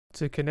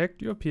To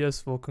connect your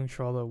PS4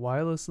 controller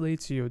wirelessly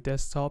to your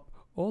desktop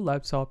or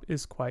laptop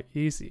is quite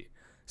easy.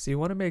 So you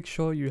want to make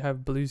sure you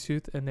have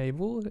Bluetooth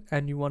enabled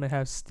and you want to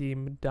have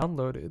Steam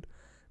downloaded.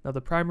 Now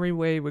the primary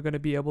way we're going to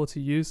be able to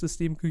use the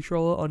Steam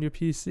controller on your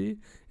PC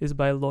is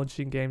by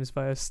launching games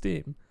via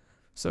Steam.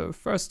 So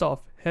first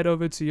off, head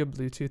over to your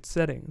Bluetooth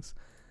settings.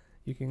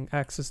 You can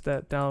access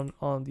that down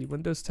on the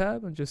Windows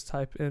tab and just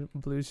type in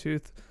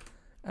Bluetooth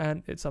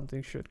and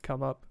something should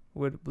come up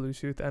with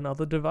Bluetooth and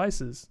other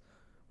devices.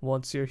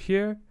 Once you're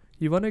here,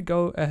 you want to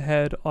go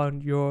ahead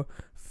on your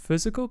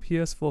physical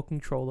PS4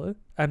 controller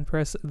and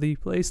press the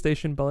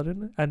PlayStation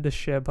button and the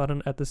share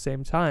button at the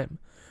same time.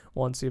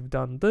 Once you've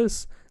done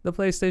this, the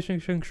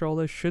PlayStation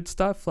controller should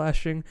start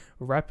flashing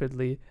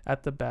rapidly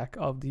at the back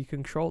of the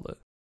controller.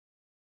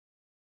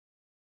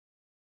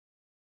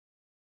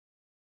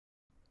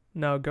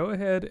 Now go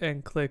ahead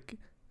and click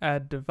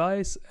Add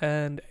Device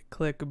and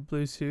click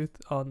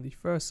Bluetooth on the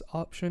first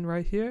option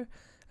right here.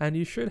 And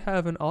you should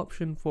have an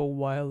option for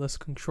wireless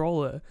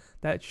controller.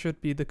 That should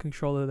be the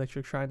controller that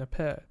you're trying to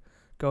pair.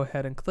 Go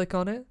ahead and click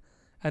on it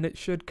and it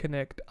should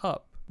connect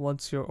up.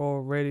 Once you're all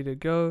ready to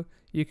go,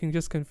 you can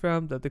just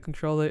confirm that the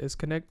controller is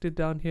connected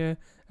down here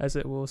as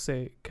it will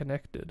say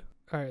connected.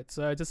 Alright,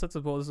 so I just had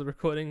to pause the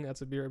recording,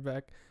 that's a be right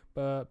back.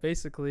 But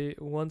basically,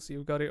 once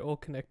you've got it all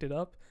connected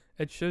up,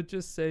 it should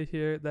just say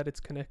here that it's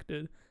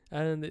connected.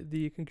 And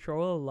the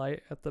controller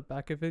light at the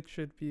back of it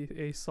should be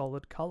a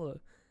solid color.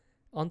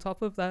 On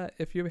top of that,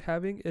 if you're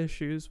having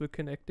issues with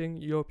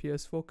connecting your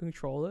PS4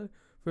 controller,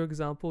 for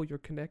example, you're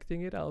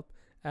connecting it up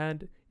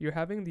and you're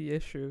having the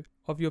issue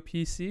of your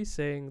PC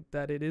saying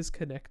that it is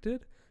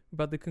connected,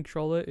 but the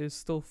controller is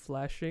still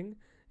flashing,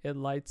 it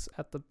lights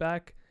at the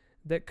back,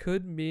 that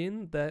could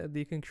mean that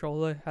the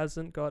controller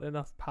hasn't got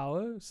enough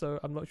power, so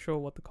I'm not sure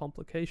what the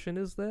complication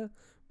is there,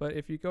 but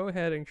if you go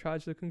ahead and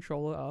charge the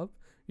controller up,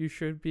 you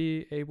should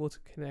be able to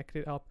connect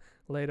it up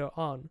later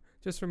on.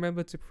 Just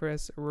remember to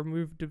press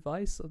remove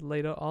device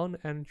later on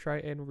and try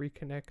and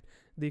reconnect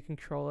the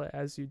controller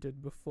as you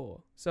did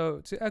before.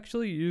 So to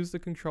actually use the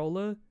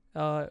controller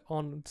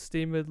on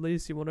Steam, at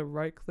least, you want to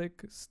right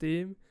click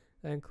Steam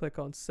and click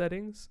on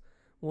settings.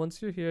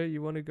 Once you're here,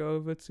 you want to go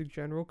over to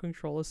general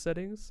controller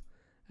settings,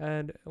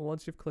 and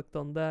once you've clicked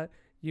on that,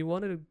 you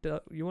want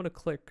to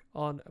click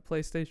on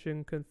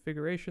PlayStation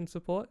configuration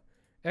support,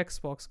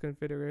 Xbox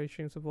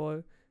configuration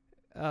support.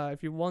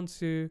 If you want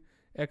to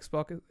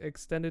Xbox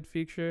extended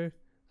feature,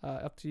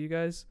 up to you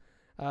guys.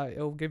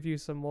 It'll give you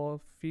some more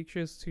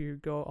features to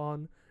go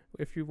on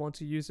if you want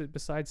to use it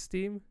besides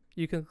Steam.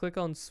 You can click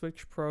on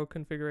Switch Pro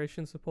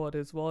configuration support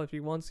as well if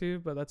you want to,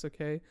 but that's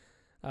okay.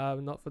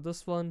 Not for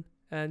this one.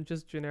 And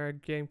just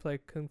generic gameplay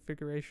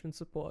configuration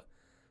support.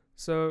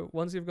 So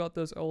once you've got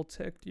those all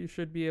ticked, you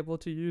should be able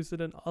to use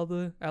it in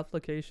other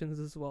applications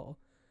as well.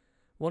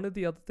 One of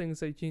the other things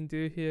that you can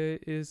do here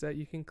is that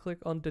you can click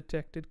on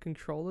detected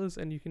controllers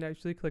and you can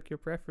actually click your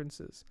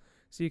preferences.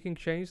 So you can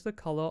change the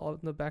color on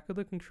the back of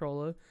the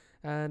controller,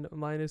 and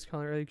mine is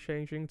currently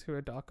changing to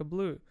a darker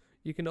blue.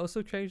 You can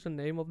also change the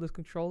name of this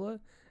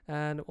controller,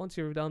 and once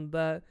you've done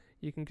that,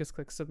 you can just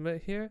click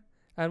submit here.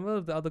 And one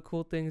of the other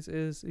cool things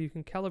is you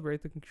can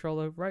calibrate the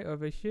controller right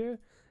over here,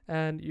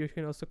 and you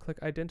can also click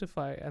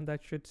identify, and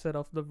that should set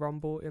off the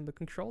rumble in the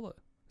controller.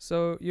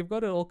 So you've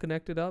got it all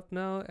connected up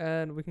now,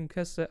 and we can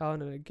test it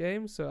out in a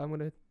game. So I'm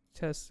going to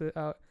test it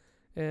out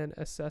in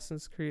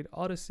Assassin's Creed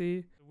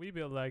Odyssey. A wee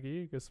bit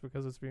laggy just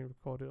because it's being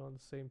recorded on the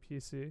same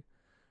PC,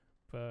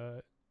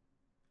 but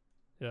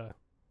yeah,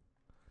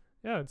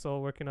 it's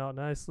all working out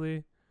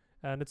nicely,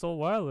 and it's all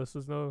wireless.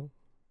 There's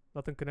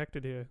nothing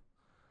connected here.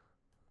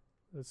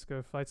 Let's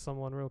go fight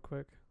someone real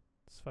quick.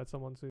 Let's fight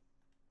someone too.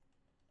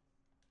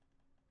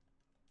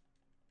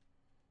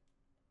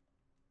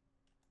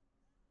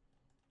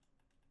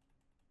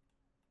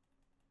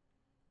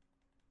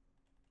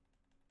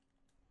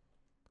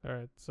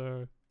 Alright,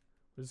 so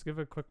we'll just give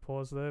a quick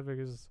pause there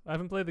because I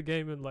haven't played the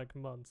game in like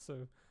months,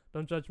 so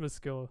don't judge my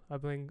skill.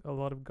 I've playing a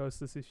lot of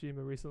Ghost of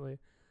Tsushima recently.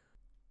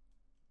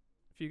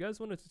 If you guys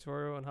want a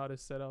tutorial on how to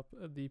set up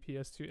the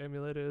PS2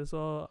 emulator as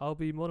well, I'll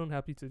be more than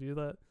happy to do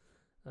that.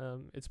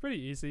 It's pretty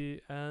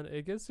easy and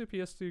it gets your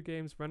PS2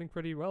 games running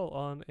pretty well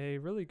on a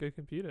really good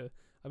computer.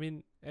 I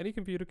mean, any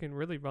computer can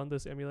really run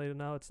this emulator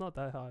now, it's not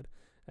that hard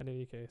in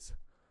any case.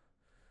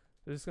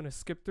 I'm just gonna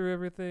skip through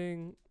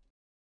everything.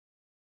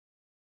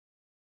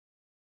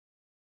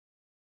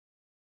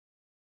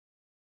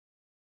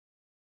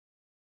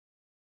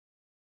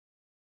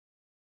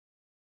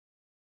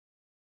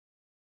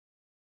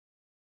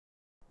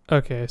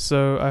 Okay,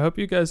 so I hope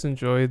you guys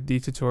enjoyed the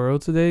tutorial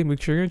today.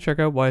 Make sure you check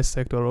out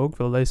wisetech.org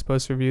for the latest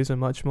post reviews and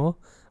much more.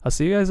 I'll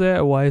see you guys there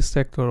at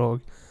wisetech.org.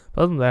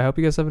 But other than that, I hope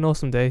you guys have an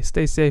awesome day.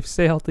 Stay safe,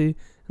 stay healthy, and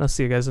I'll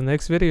see you guys in the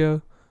next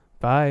video.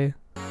 Bye.